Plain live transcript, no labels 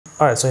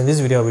Alright, so in this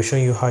video I'll be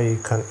showing you how you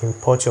can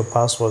import your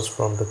passwords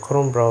from the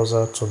Chrome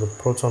browser to the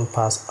Proton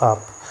Pass app.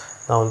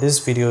 Now this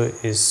video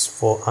is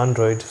for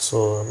Android,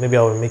 so maybe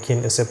I'll be making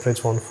a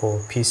separate one for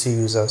PC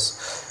users.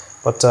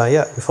 But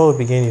yeah, before we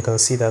begin, you can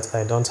see that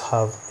I don't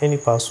have any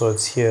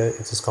passwords here.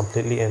 It is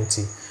completely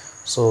empty.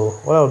 So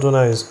what I'll do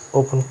now is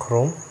open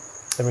Chrome.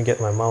 Let me get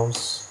my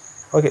mouse.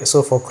 Okay,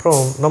 so for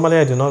Chrome, normally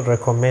I do not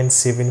recommend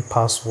saving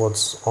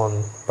passwords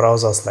on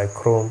browsers like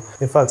Chrome.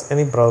 In fact,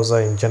 any browser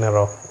in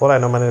general, what I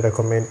normally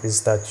recommend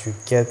is that you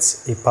get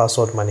a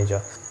password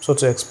manager. So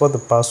to export the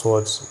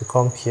passwords, you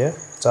come here,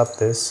 tap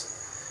this,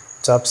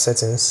 tap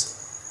settings,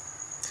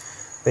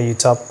 then you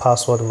tap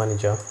password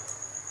manager.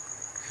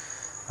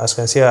 As you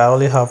can see, I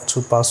only have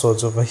 2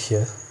 passwords over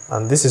here,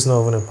 and this is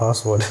not even a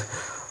password,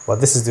 but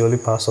this is the only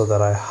password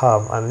that I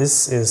have, and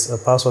this is a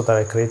password that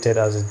I created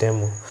as a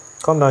demo.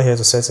 Come down here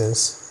to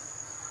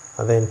settings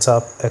and then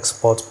tap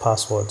export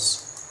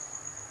passwords.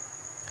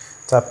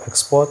 Tap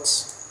export,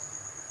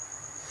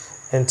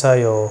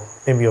 enter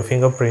maybe your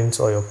fingerprint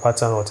or your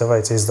pattern, whatever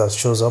it is that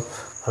shows up.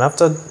 And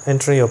after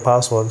entering your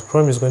password,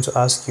 Chrome is going to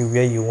ask you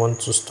where you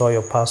want to store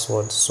your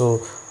password.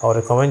 So I would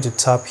recommend you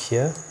tap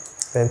here,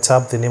 then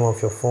tap the name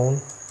of your phone,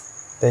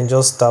 then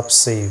just tap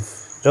save.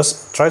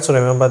 Just try to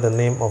remember the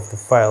name of the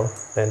file,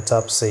 then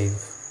tap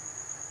save.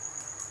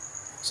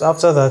 So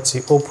after that,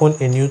 you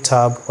open a new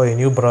tab or a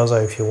new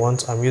browser if you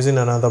want. I'm using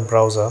another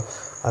browser,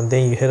 and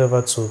then you head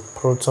over to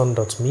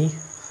proton.me.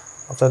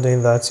 After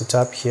doing that, you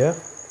tap here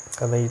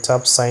and then you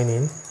tap sign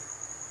in.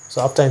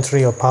 So after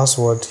entering your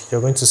password, you're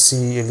going to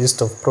see a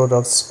list of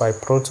products by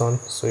Proton.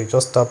 So you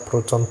just tap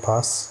Proton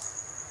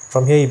Pass.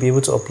 From here, you'll be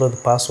able to upload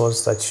the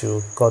passwords that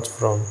you got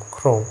from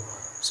Chrome.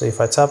 So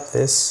if I tap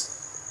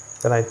this,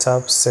 then I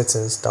tap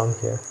settings down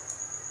here,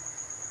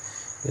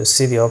 you'll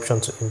see the option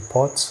to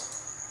import.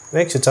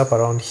 Next, you tap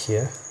around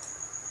here,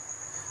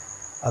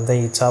 and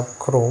then you tap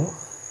Chrome,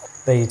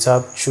 then you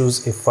tap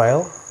choose a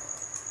file,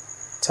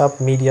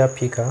 tap media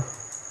picker,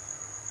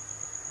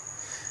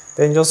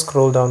 then just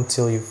scroll down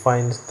till you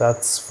find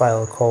that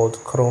file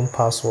called Chrome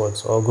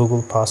passwords or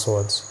Google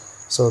passwords.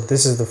 So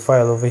this is the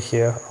file over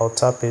here. I'll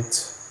tap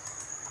it,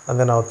 and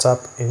then I'll tap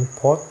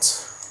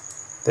import.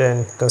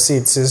 Then you can see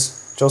it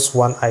says just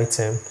one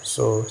item,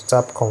 so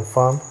tap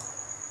confirm,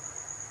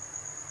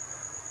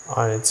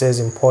 and it says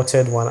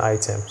imported one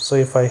item. So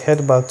if I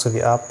head back to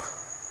the app,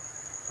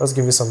 just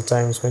give it some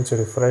time, it's going to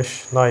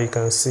refresh. Now you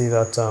can see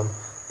that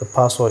the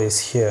password is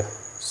here.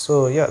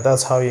 So yeah,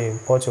 that's how you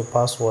import your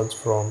passwords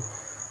from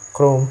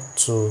Chrome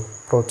to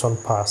Proton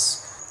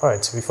Pass.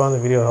 Alright, if you found the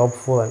video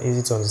helpful and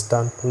easy to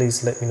understand,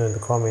 please let me know in the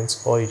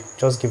comments, or you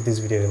just give this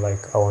video a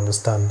like. I'll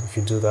understand if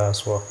you do that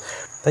as well.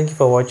 Thank you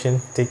for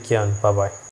watching. Take care and bye bye.